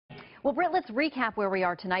Well, Britt, let's recap where we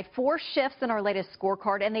are tonight. 4 shifts in our latest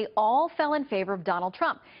scorecard, and they all fell in favor of Donald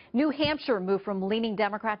Trump. New Hampshire moved from leaning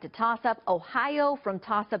Democrat to toss-up, Ohio from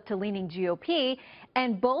toss-up to leaning GOP,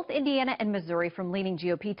 and both Indiana and Missouri from leaning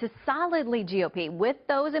GOP to solidly GOP. With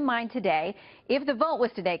those in mind today, if the vote was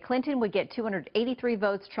today, Clinton would get 283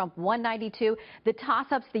 votes, Trump 192. The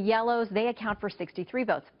toss-ups, the yellows, they account for 63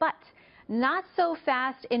 votes. But not so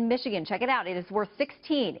fast in Michigan. Check it out. It is worth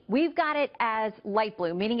 16. We've got it as light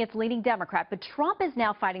blue, meaning it's leaning Democrat. But Trump is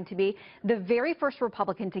now fighting to be the very first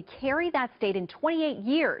Republican to carry that state in 28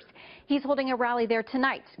 years. He's holding a rally there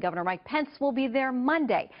tonight. Governor Mike Pence will be there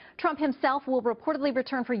Monday. Trump himself will reportedly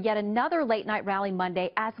return for yet another late-night rally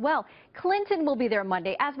Monday as well. Clinton will be there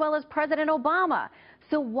Monday, as well as President Obama.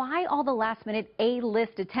 So why all the last-minute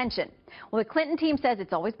A-list attention? Well, the Clinton team says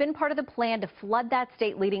it's always been part of the plan to flood that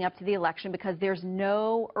state leading up to the election because there's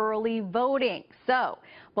no early voting. So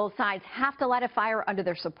both sides have to light a fire under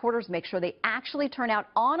their supporters, make sure they actually turn out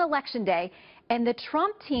on Election Day. And the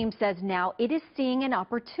Trump team says now it is seeing an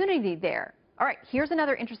opportunity there. All right, here's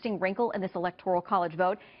another interesting wrinkle in this electoral college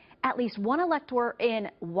vote. At least one elector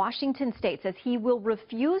in Washington state says he will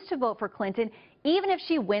refuse to vote for Clinton even if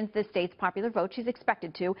she wins the state's popular vote. She's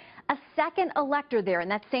expected to. A second elector there in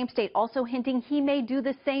that same state also hinting he may do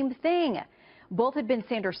the same thing. Both had been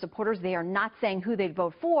Sanders supporters. They are not saying who they'd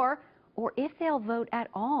vote for or if they'll vote at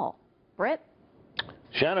all. Britt?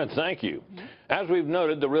 Shannon, thank you. As we've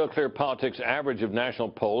noted, the Real Clear Politics average of national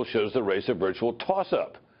polls shows the race a virtual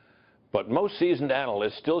toss-up. But most seasoned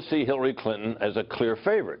analysts still see Hillary Clinton as a clear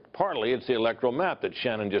favorite. Partly it's the electoral map that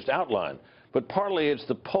Shannon just outlined, but partly it's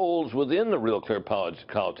the polls within the Real Clear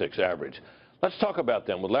Politics average. Let's talk about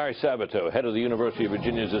them with Larry Sabato, head of the University of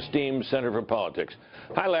Virginia's esteemed Center for Politics.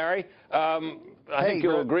 Hi, Larry. I think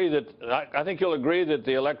you'll agree that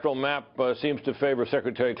the electoral map seems to favor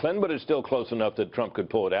Secretary Clinton, but it's still close enough that Trump could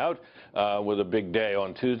pull it out with a big day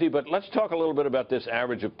on Tuesday. But let's talk a little bit about this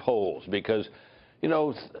average of polls because, you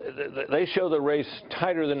know, they show the race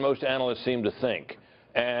tighter than most analysts seem to think.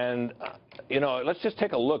 And, you know, let's just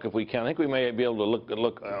take a look if we can. I think we may be able to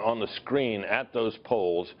look on the screen at those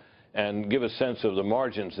polls and give a sense of the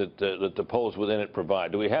margins that the polls within it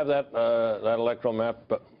provide. Do we have that electoral map?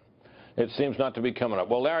 It seems not to be coming up.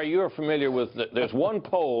 Well, Larry, you are familiar with there's one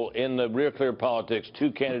poll in the Real Clear Politics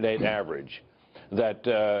two-candidate average that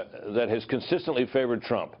has consistently favored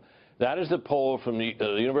Trump. That is the poll from the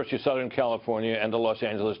University of Southern California and the Los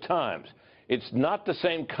Angeles Times. It's not the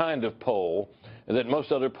same kind of poll that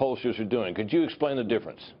most other pollsters are doing. Could you explain the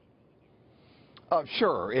difference?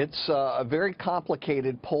 Sure. It's a very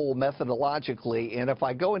complicated poll methodologically, and if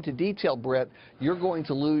I go into detail, Brett, you're going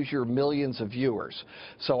to lose your millions of viewers.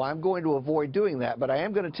 So I'm going to avoid doing that, but I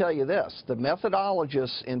am going to tell you this. The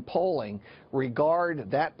methodologists in polling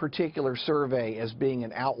regard that particular survey as being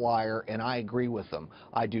an outlier, and I agree with them.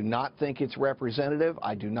 I do not think it's representative.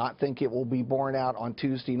 I do not think it will be borne out on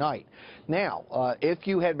Tuesday night. Now, if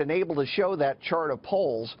you had been able to show that chart of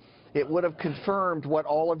polls, it would have confirmed what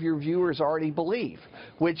all of your viewers already believe,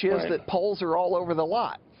 which is that polls are all over the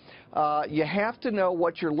lot. You have to know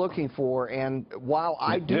what you're looking for, and while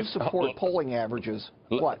I do support polling averages,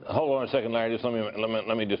 what? Hold on a second, Larry. Just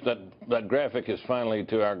let me just that graphic is finally,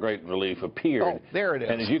 to our great relief, appeared. Oh, there it is.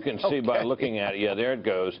 And as you can see by looking at it, yeah, there it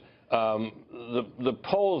goes. The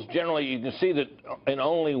polls generally, you can see that in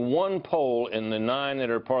only one poll in the 9 that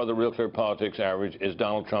are part of the Real Clear Politics average is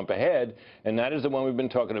Donald Trump ahead, and that is the one we've been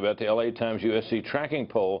talking about, the LA Times USC tracking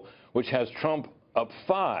poll, which has Trump up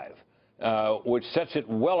 5, which sets it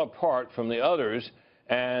well apart from the others.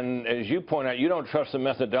 And as you point out, you don't trust the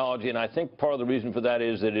methodology, and I think part of the reason for that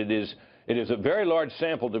is that it is a very large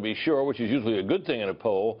sample, to be sure, which is usually a good thing in a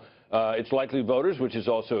poll. It's likely voters, which is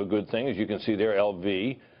also a good thing, as you can see there,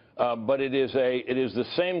 LV. But it is the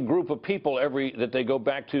same group of people that they go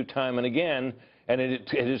back to time and again, and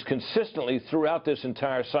it is consistently throughout this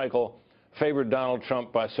entire cycle favored Donald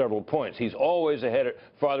Trump by several points. He's always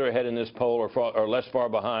farther ahead in this poll or less far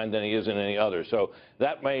behind than he is in any other. So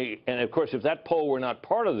that may, and of course, if that poll were not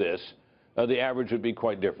part of this, the average would be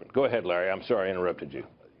quite different. Go ahead, Larry. I'm sorry I interrupted you.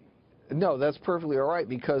 No, that's perfectly all right,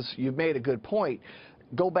 because you've made a good point.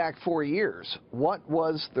 Go back 4 years. What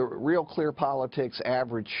was the Real Clear Politics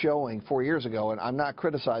average showing 4 years ago? And I'm not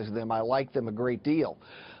criticizing them. I like them a great deal.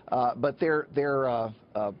 But they're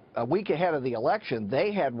a week ahead of the election.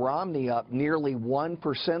 They had Romney up nearly 1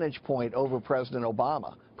 percentage point over President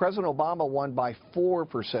Obama. President Obama won by 4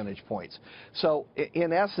 percentage points. So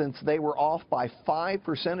in essence, they were off by 5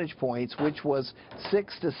 percentage points, which was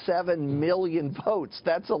 6 to 7 million votes.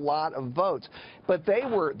 That's a lot of votes. But they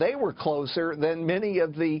were closer than many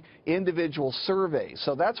of the individual surveys.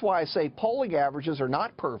 So that's why I say polling averages are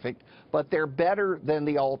not perfect, but they're better than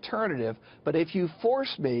the alternative. But if you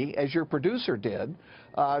force me, as your producer did,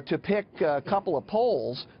 to pick a couple of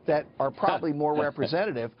polls that are probably more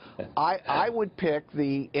representative, I would pick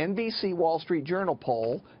the NBC Wall Street Journal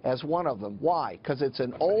poll as one of them. Why? Because it's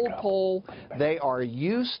an old poll. They are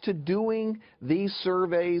used to doing these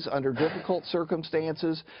surveys under difficult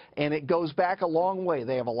circumstances, and it goes back a long way.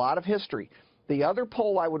 They have a lot of history. The other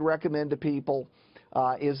poll I would recommend to people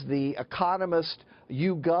is the Economist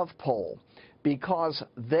YouGov poll, because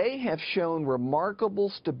they have shown remarkable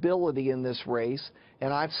stability in this race,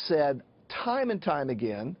 and I've said time and time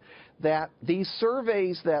again that these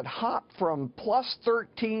surveys that hop from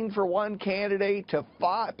 +13 for one candidate to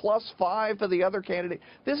 +5 for the other candidate,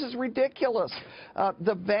 this is ridiculous.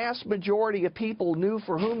 The vast majority of people knew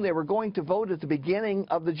for whom they were going to vote at the beginning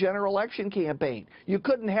of the general election campaign. You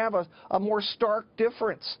couldn't have a more stark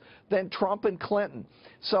difference than Trump and Clinton.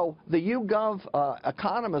 So the YouGov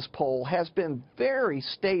Economist poll has been very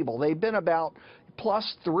stable. They've been about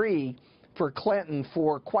 +3 for Clinton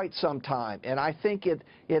for quite some time, and I think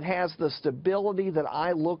it has the stability that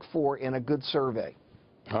I look for in a good survey.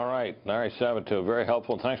 All right, Larry Sabato, very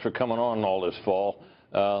helpful. Thanks for coming on all this fall.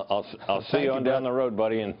 I'll see you on down the road,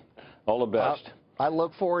 buddy, and all the best. I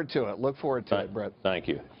look forward to it. Look forward to it, Brett. Thank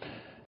you.